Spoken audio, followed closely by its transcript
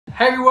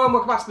Hey everyone,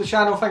 welcome back to the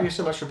channel. Thank you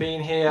so much for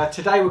being here.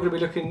 Today we're going to be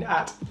looking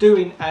at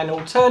doing an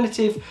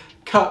alternative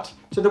cut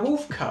to the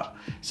Wolfcut.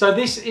 So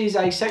this is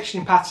a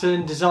sectioning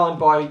pattern designed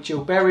by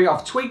Jill Berry.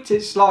 I've tweaked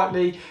it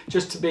slightly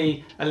just to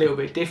be a little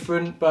bit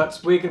different,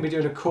 but we're going to be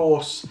doing a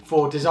course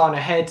for Designer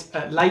Head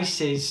at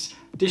Laces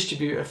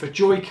distributor for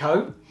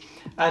Joico.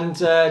 And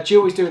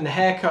Jill is doing the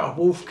haircut of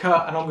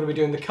Wolfcut and I'm going to be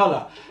doing the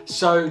colour.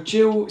 So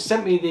Jill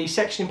sent me the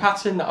sectioning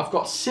pattern that I've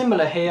got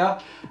similar here.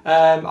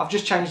 I've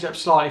just changed it up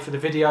slightly for the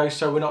video,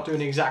 so we're not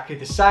doing exactly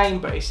the same,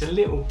 but it's a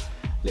little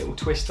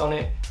twist on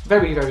it.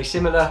 Very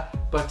similar,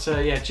 but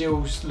yeah,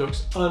 Jill's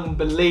looks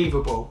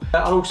unbelievable.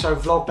 I'll also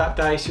vlog that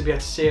day so you'll be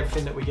able to see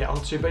everything that we get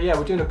onto. But yeah,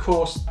 we're doing a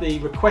course. The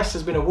request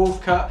has been a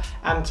Wolfcut,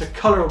 and to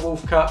colour a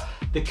Wolfcut,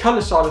 the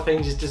colour side of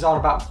things is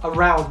designed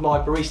around my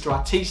Barista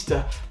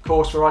Artista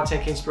course, where I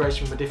take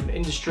inspiration from a different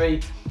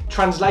industry,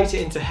 translate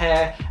it into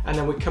hair, and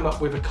then we come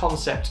up with a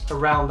concept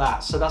around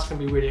that. So that's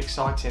going to be really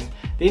exciting.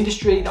 The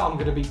industry that I'm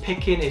going to be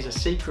picking is a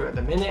secret at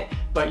the minute,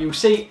 but you'll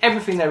see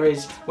everything there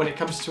is when it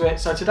comes to it.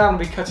 So today I'm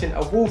going to be cutting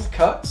a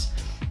Wolfcut,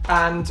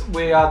 and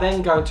we are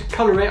then going to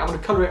colour it. I'm going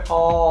to colour it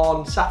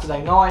on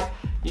Saturday night.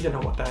 You don't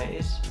know what day it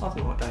is. I don't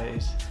know what day it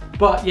is.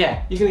 But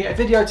yeah, you're going to get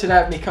a video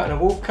today of me cutting a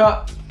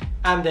Wolfcut,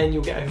 and then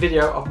you'll get a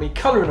video of me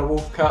colouring a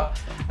Wolfcut,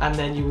 and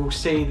then you will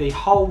see the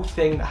whole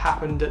thing that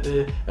happened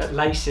at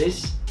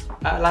Laces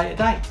at a later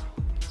date.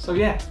 So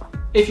yeah,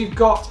 if you've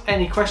got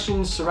any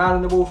questions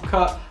surrounding the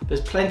Wolfcut,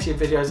 there's plenty of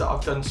videos that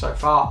I've done so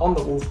far on the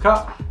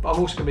Wolfcut, but I'm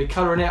also going to be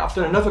colouring it. I've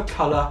done another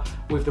colour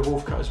with the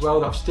Wolfcut as well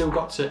that I've still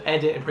got to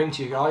edit and bring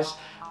to you guys,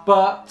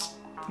 but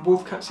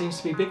Wolfcut seems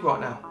to be big right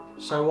now,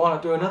 so why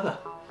not do another?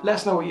 Let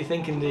us know what you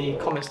think in the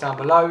comments down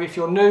below. If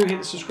you're new, hit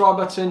the subscribe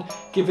button,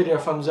 give video a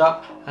thumbs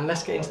up, and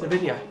let's get into the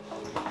video.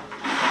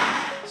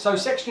 So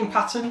sectioning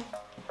pattern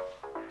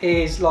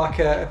is like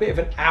a bit of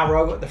an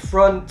arrow at the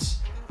front,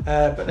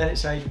 but then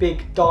it's a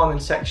big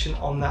diamond section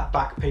on that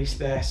back piece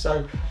there.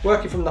 So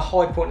working from the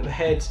high point of the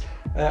head,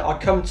 I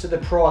come to the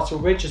parietal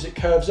ridge as it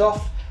curves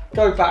off,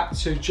 go back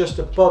to just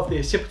above the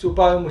occipital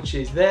bone, which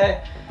is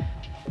there,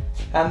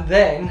 and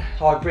then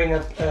I bring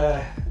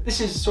this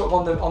is sort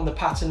of on the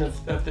pattern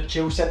that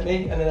Jill sent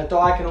me, and then a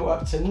diagonal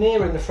up to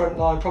near in the front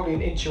line, probably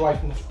an inch away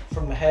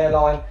from the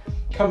hairline,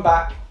 come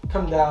back,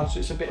 come down, so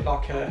it's a bit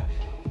like an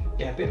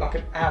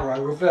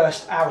arrow,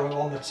 reversed arrow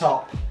on the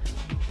top.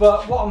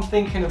 But what I'm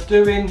thinking of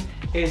doing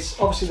is,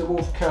 obviously the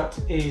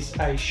Wolfcut is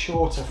a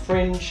shorter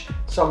fringe,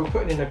 so I'm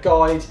putting in a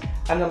guide,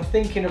 and I'm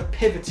thinking of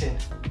pivoting.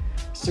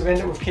 So we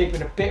end up with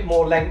keeping a bit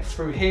more length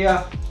through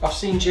here. I've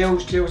seen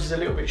Jill's is a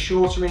little bit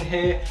shorter in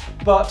here,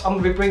 but I'm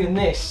going to be bringing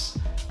this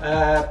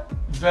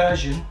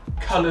version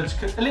coloured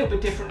a little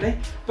bit differently,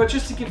 but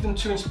just to give them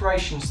two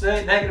inspirations.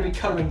 They're going to be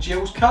colouring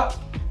Jill's cut.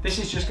 This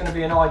is just going to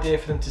be an idea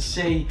for them to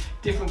see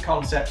different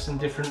concepts and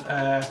different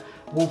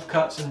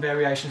Wolfcuts and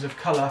variations of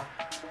colour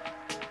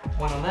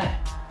one on there.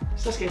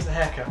 So let's get into the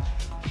haircut.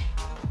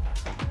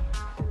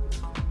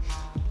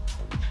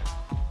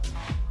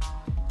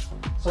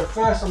 So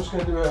first I'm just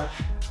going to do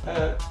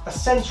a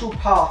central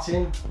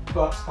parting,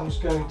 but I'm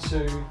just going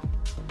to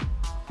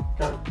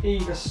go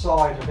either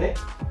side of it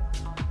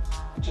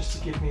just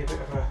to give me a bit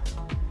of a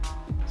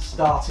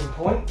starting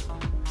point.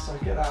 So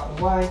get that out of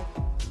the way,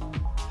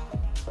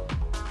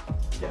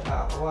 get that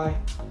out of the way.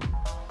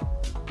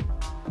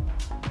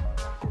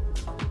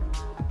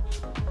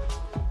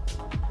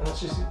 And that's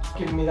just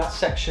giving me that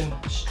section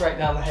straight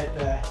down the head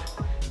there.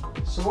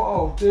 So what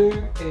I'll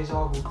do is I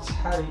will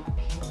take,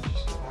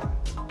 just get that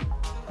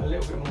a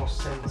little bit more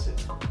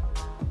centered.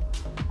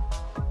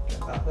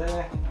 Get that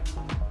there.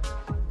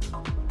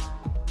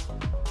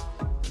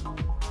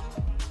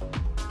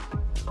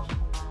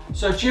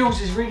 So Jill's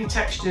is really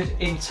textured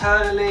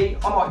internally.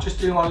 I might just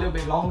do mine a little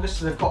bit longer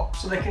so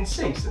they can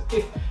see. So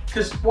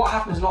because what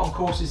happens a lot on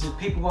courses is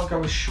people won't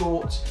go as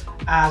short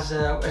as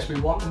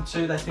we want them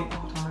to. They think, oh,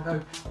 I don't want to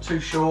go too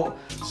short.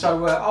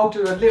 So I'll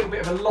do a little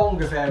bit of a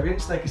longer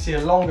variant so they can see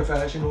a longer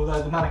version,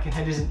 although the mannequin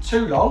head isn't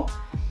too long,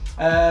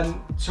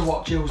 to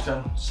what Jill's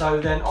done. So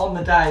then on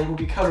the day we'll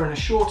be colouring a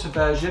shorter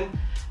version,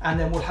 and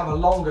then we'll have a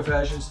longer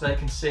version so they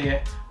can see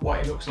what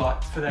it looks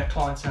like for their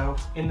clientele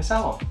in the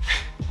salon.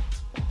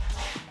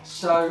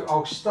 So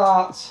I'll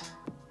start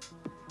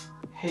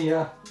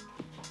here,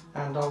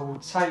 and I will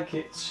take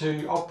it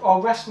to,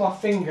 I'll rest my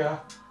finger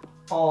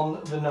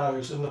on the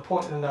nose, and the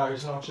point of the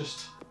nose, and I'll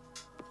just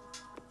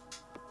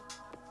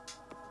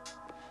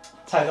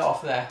take that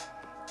off there.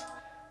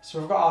 So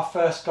we've got our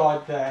first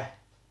guide there.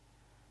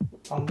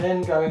 I'm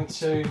then going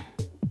to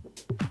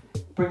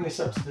bring this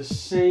up to the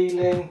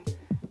ceiling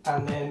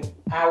and then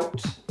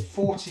out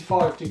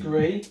 45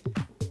 degree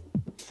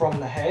from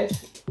the head.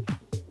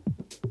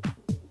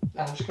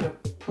 And I'm just going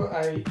to put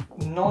a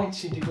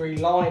 90-degree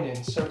line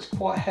in, so it's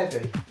quite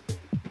heavy,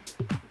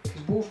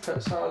 because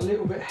Wolfcuts are a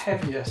little bit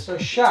heavier. So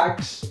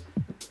shags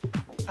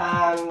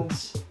and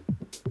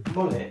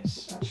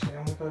mullets, actually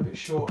I'm going to go a bit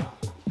shorter.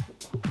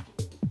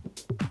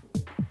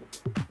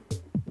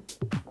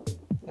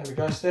 There we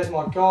go, so there's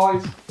my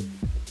guide,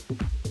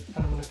 and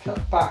I'm going to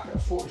cut back at a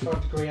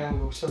 45-degree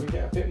angle so we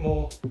get a bit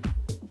more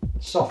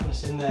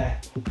softness in there.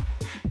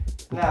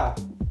 Now,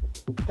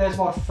 there's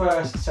my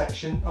first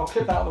section. I'll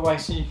clip that out of the way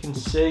so you can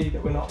see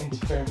that we're not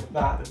interfering with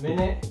that at the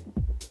minute.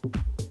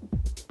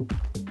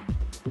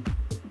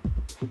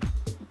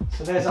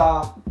 So there's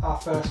our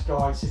first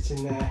guide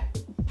sitting there.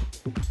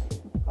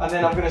 And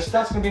then that's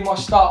going to be my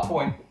start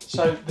point,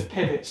 so the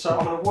pivot. So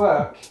I'm going to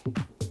work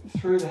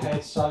through the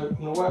head, so I'm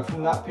going to work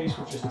from that piece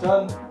we've just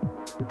done.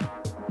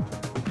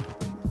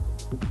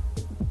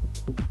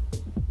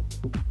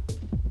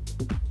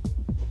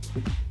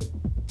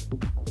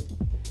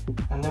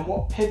 And then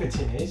what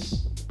pivoting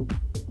is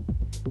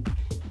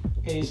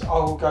I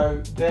will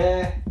go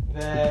there,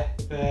 there,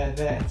 there,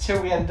 there,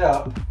 until we end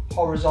up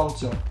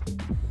horizontal.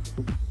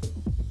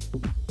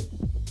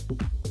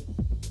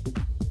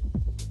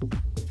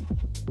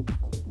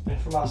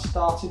 And from our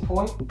starting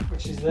point,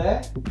 which is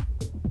there,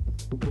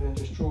 we then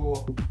just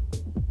draw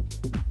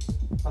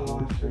a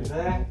line through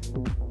there,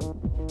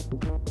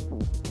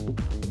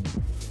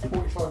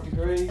 45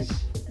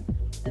 degrees,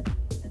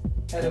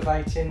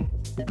 elevating.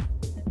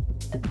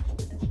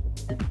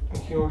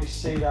 You can already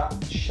see that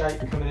shape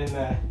coming in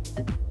there.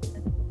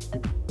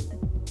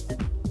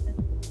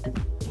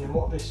 And then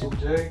what this will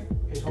do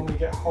is when we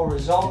get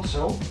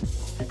horizontal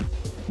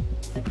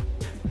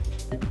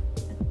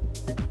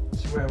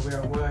to where we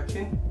are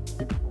working,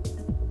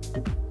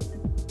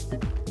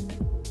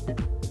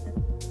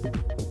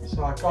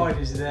 so our guide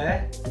is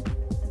there,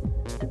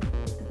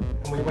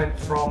 and we went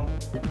from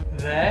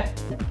there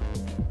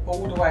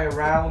all the way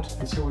around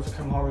until we've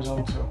come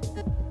horizontal.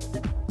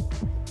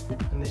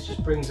 And this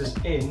just brings us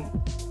in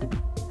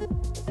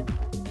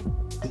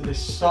to this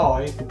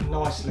side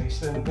nicely.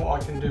 So then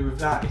what I can do with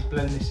that is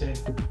blend this in.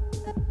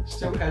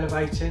 Still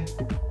elevating.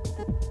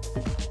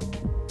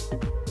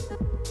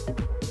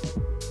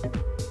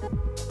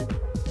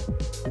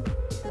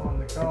 On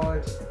the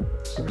guide.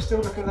 So we're still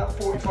looking at that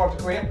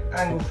 45-degree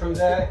angle through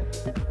there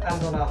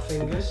and on our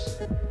fingers.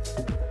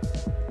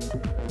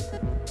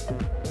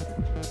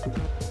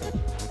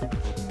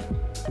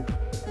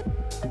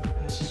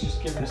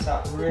 Giving us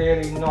that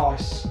really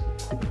nice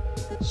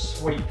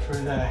sweep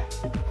through there.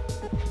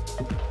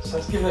 So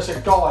it's giving us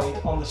a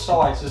guide on the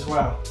sides as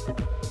well.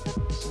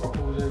 So what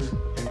we'll do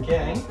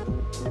again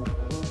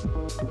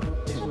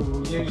is we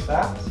will use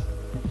that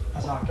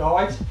as our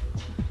guide,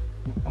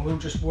 and we'll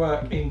just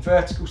work in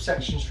vertical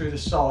sections through the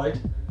side,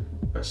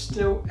 but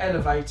still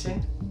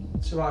elevating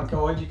to our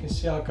guide. You can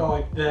see our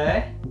guide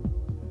there.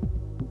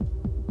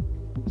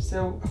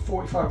 Still a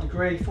 45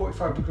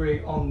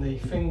 degree on the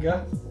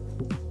finger.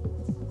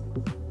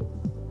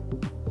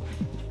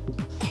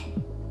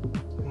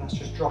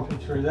 Dropping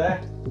through there,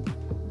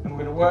 and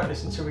we're going to work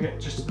this until we get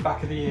just to the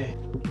back of the ear.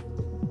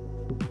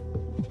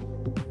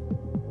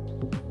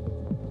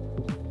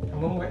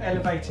 And when we're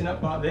elevating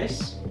up like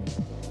this,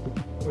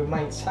 we're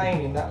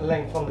maintaining that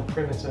length on the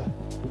perimeter,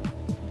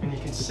 and you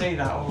can see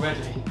that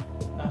already,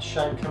 that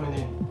shape coming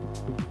in.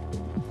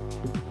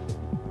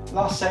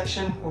 Last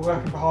section, we're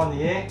working behind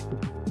the ear.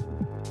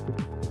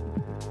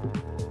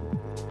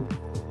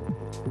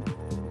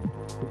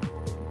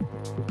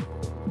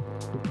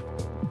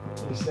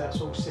 See,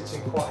 that's all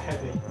sitting quite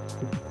heavy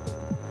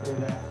through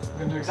there. We're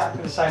going to do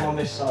exactly the same on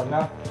this side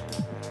now.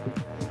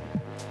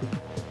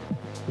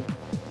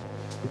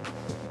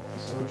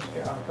 So we'll just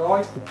get our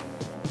guide,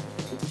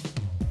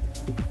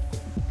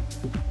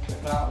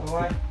 clip that out of the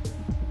way.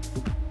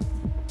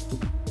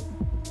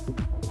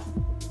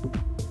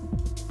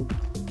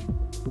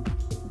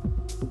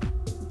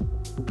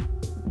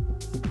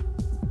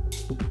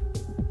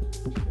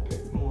 A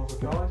bit more of a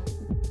guide.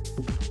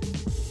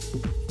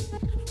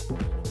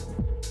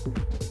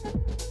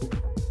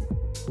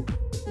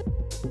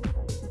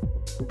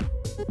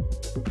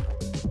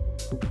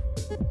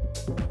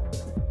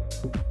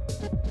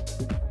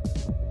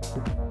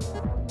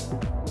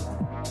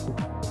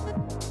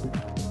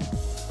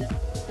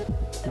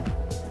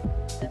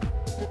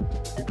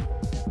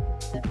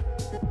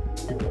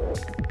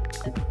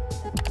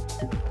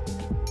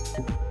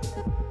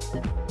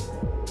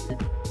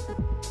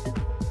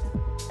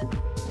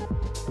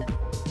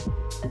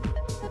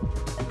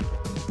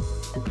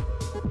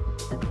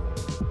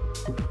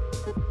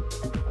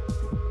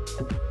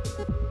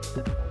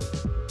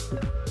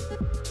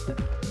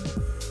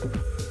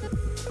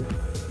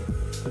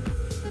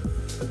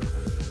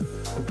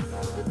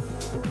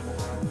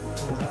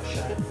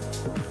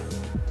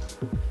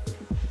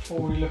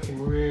 Already looking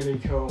really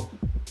cool.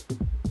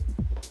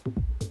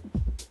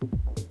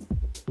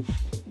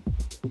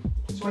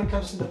 So when it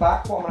comes to the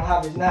back, what I'm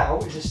going to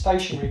have is a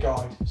stationary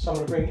guide. So I'm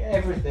going to bring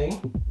everything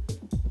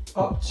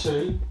up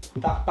to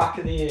that back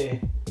of the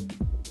ear.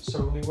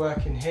 So we'll be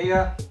working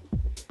here,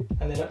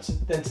 and then up to,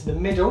 to the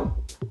middle,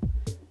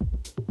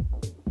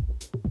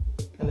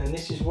 and then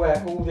this is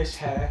where all this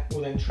hair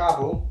will then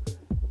travel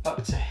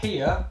up to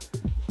here,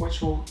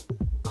 which will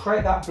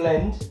create that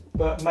blend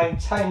but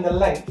maintain the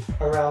length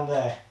around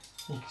there.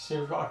 You can see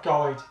we've got a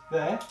guide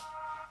there.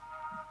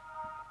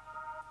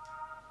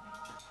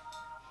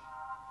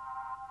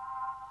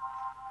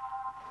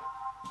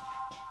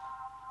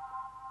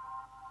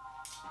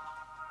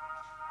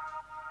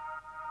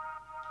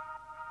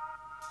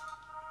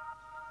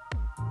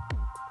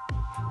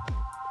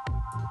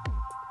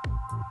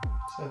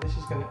 So this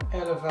is going to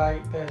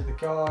elevate, there's the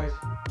guide,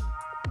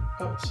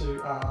 up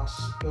to our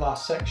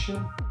last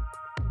section.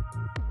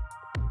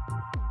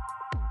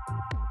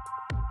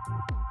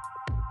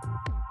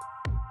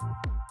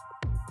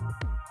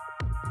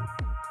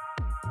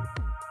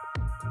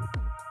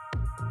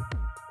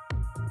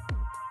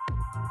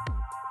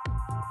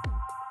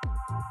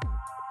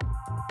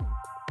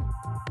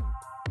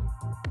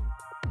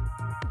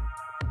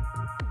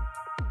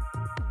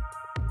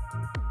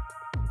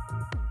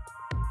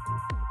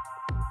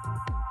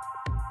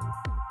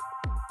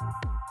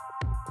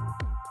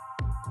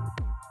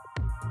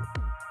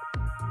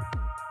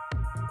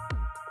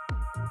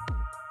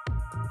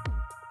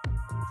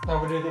 Now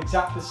we'll do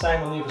exactly the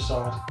same on the other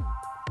side.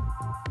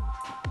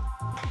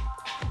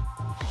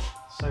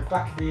 So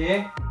back of the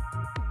ear.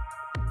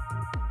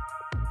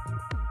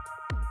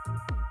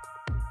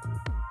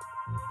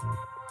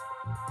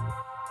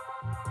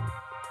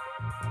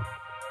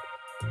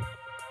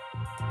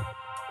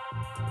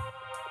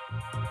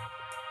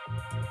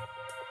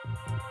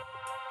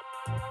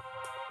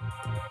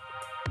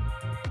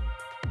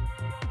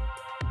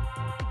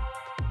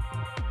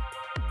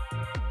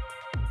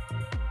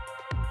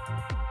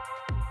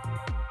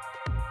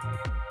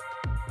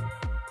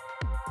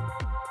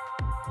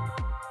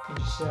 You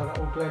just see how that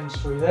all blends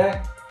through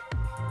there.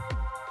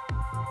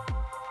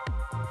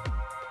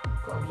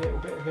 Got a little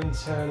bit of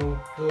internal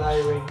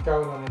layering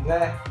going on in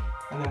there,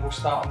 and then we'll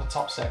start on the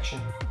top section.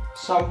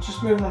 So I'm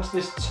just moving on to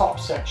this top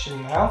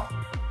section now.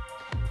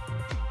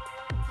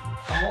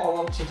 And what I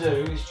want to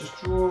do is just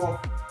draw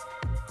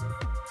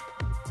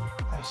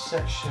a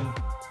section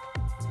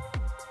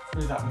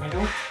through that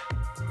middle.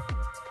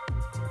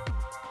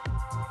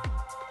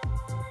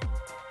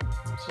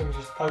 So we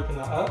just open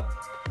that up.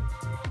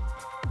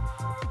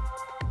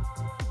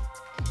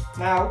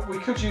 Now we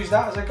could use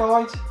that as a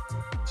guide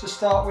to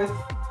start with,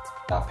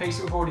 that piece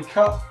that we've already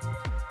cut,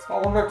 but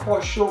I want to go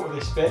quite short with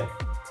this bit,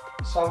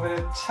 so I'm going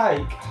to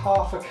take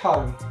half a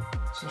comb. So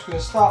I'm just going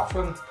to start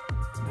from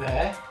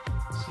there,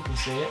 so you can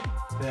see it,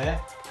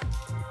 there,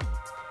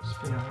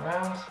 spin it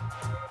around,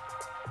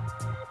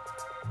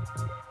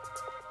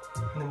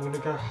 and then we're going to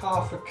go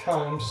half a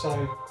comb, so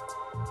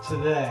to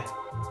there.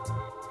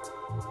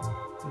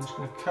 I'm just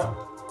going to cut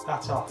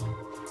that off.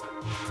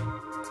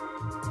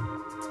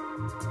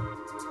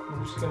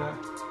 I'm just going to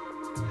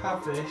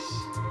have this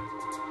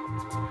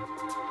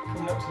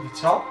coming up to the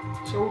top.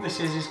 So all this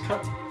is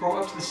cut right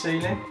up to the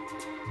ceiling,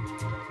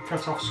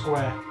 cut off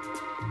square,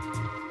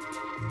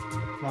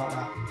 like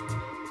that.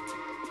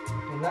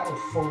 And that will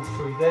fall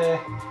through there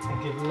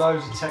and give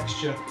loads of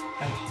texture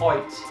and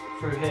height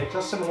through here, because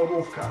that's something that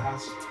Wolfcut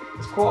has.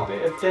 There's quite a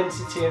bit of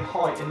density and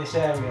height in this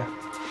area.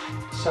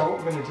 So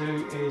what we're going to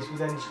do is we're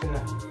then just going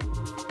to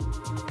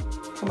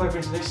come over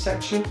into this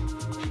section,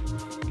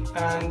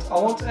 and I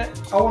want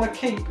to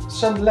keep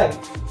some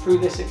length through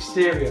this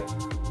exterior.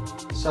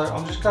 So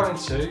I'm just going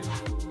to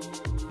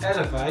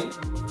elevate.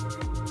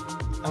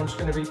 I'm just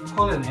going to be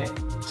pulling it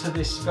to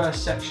this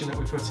first section that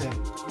we put in.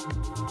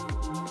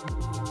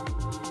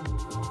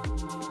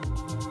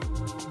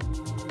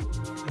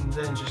 And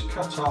then just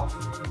cut off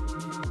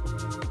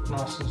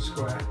nice and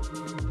square.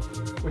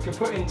 We can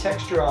put in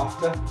texture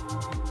after.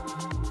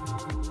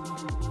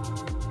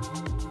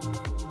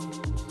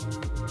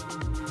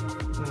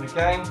 And then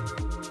again,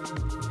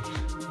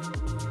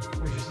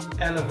 we just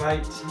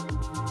elevate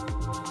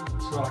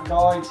to our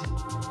guide.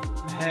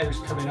 The hair is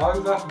coming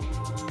over,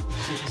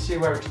 so you can see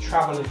where it's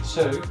travelling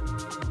to.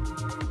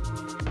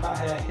 That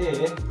hair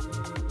here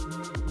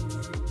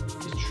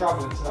is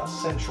travelling to that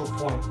central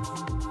point.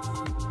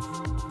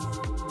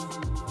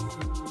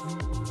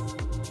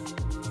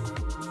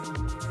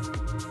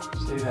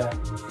 See there.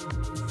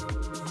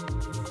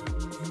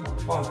 Now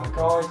we find our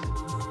guide.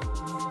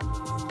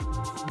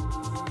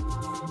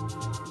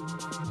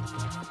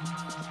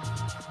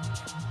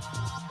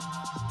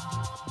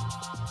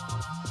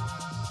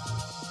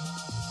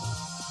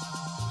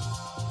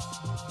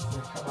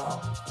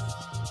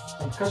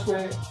 And because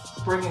we're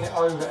bringing it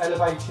over,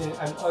 elevating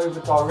and over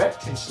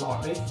directing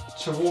slightly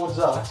towards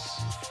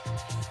us,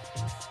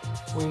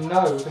 we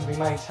know we're going to be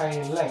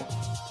maintaining length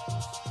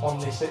on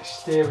this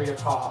exterior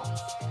part.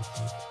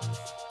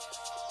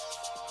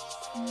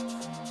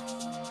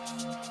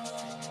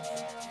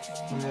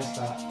 And there's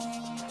that.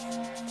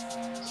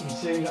 So you can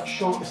see that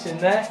shortness in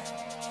there,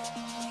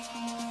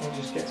 and it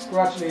just gets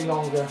gradually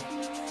longer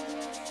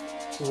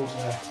towards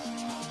there.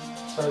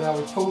 So now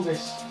we pull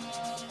this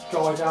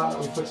guide out that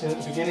we put in at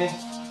the beginning,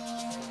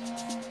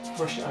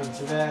 push it over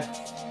to there,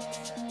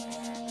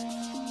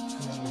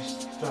 and then we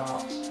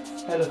start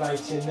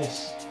elevating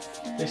this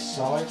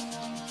side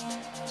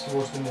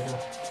towards the middle.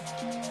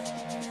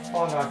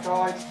 Find our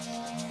guide,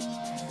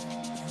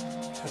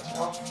 cut it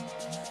off.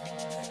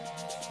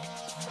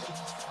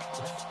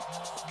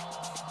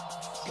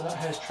 So that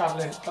hair's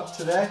travelling up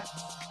to there.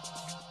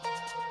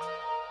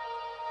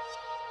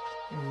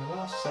 In the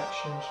last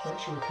section, just make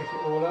sure we pick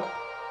it all up.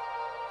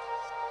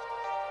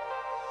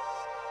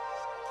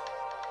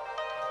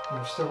 And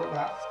we've still got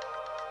that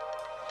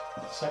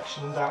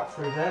sectioned out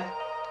through there.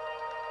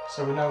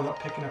 so we know we're not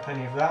picking up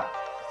any of that.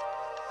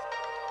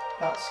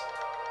 That's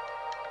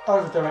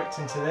over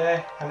directing to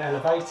there and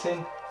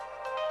elevating,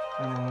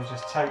 and then we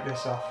just take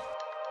this off.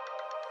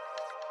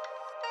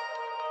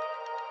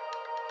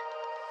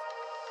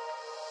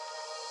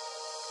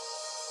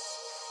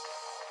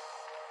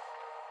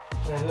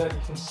 And then look, you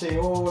can see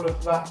all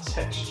of that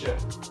texture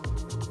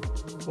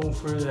all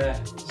through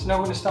there. So now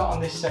we're going to start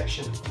on this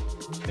section,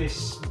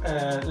 these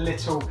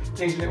little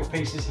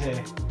pieces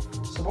here.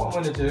 So what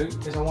I'm going to do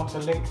is I want to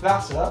link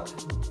that up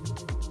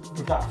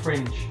with that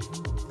fringe.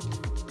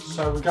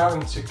 So we're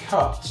going to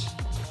cut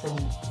from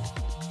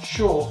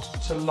short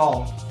to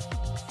long.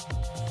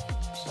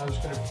 So I'm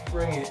just going to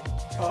bring it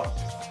up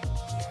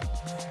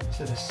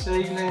to the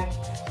ceiling,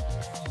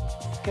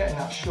 getting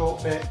that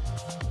short bit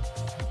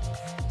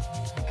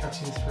and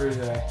cutting through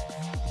there.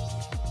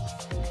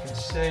 You can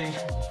see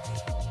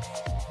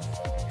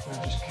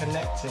I'm just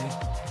connecting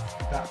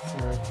that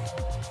through,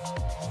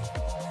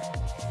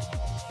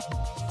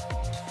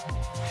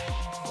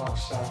 like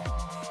so.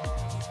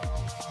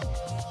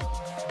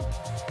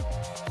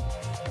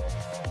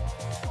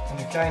 And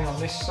again on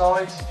this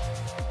side,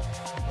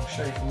 I'll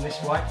show you from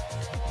this way.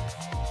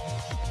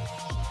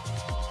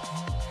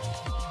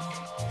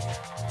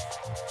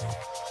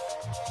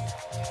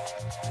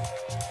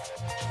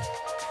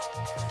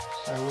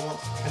 So we want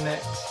to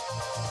connect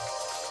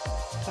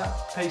that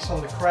piece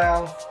on the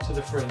crown to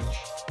the fringe.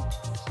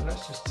 So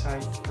let's just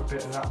take a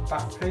bit of that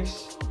back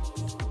piece,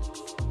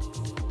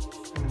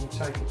 and then we'll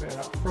take a bit of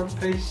that front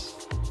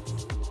piece,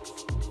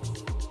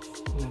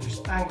 and then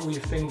just angle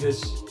your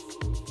fingers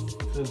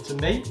for them to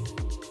meet.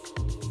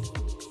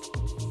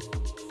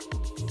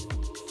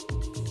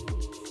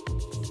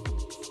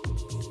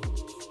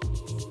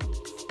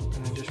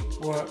 And then just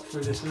work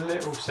through this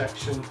little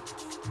section,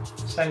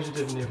 same as we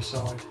did on the other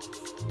side.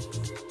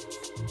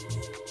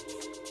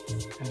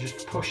 And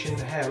just pushing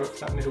the hair up to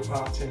that middle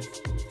part in,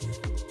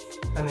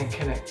 and then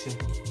connecting.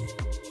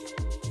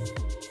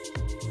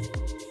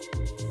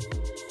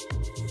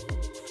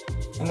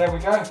 And there we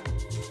go.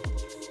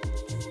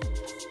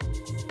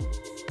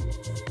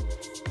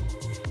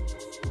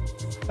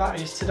 That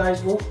is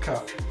today's wolf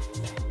cut.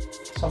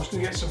 So I'm just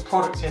going to get some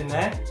product in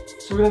there.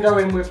 So we're going to go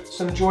in with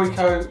some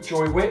Joico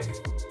Joy Whip.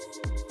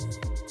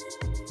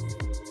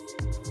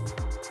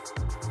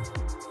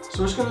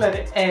 So we're just going to let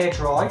it air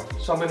dry.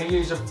 So I'm going to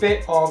use a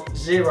bit of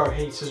zero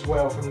heat as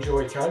well from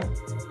Joico.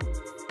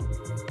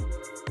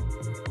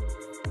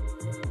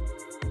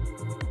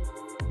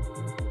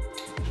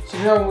 So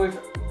we're going with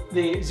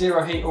the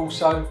zero heat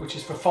also, which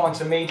is for fine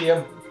to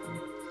medium.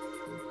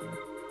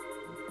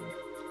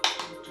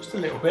 Just a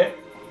little bit.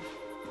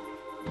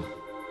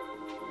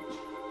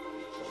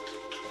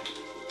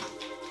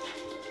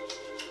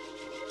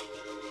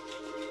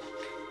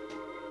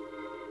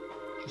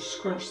 Just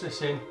scrunch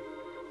this in.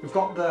 We've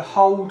got the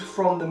hold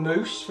from the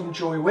mousse from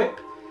Joy Whip,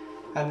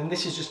 and then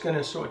this is just going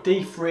to sort of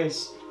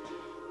defrizz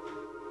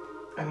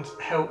and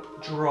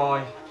help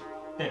dry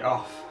it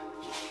off.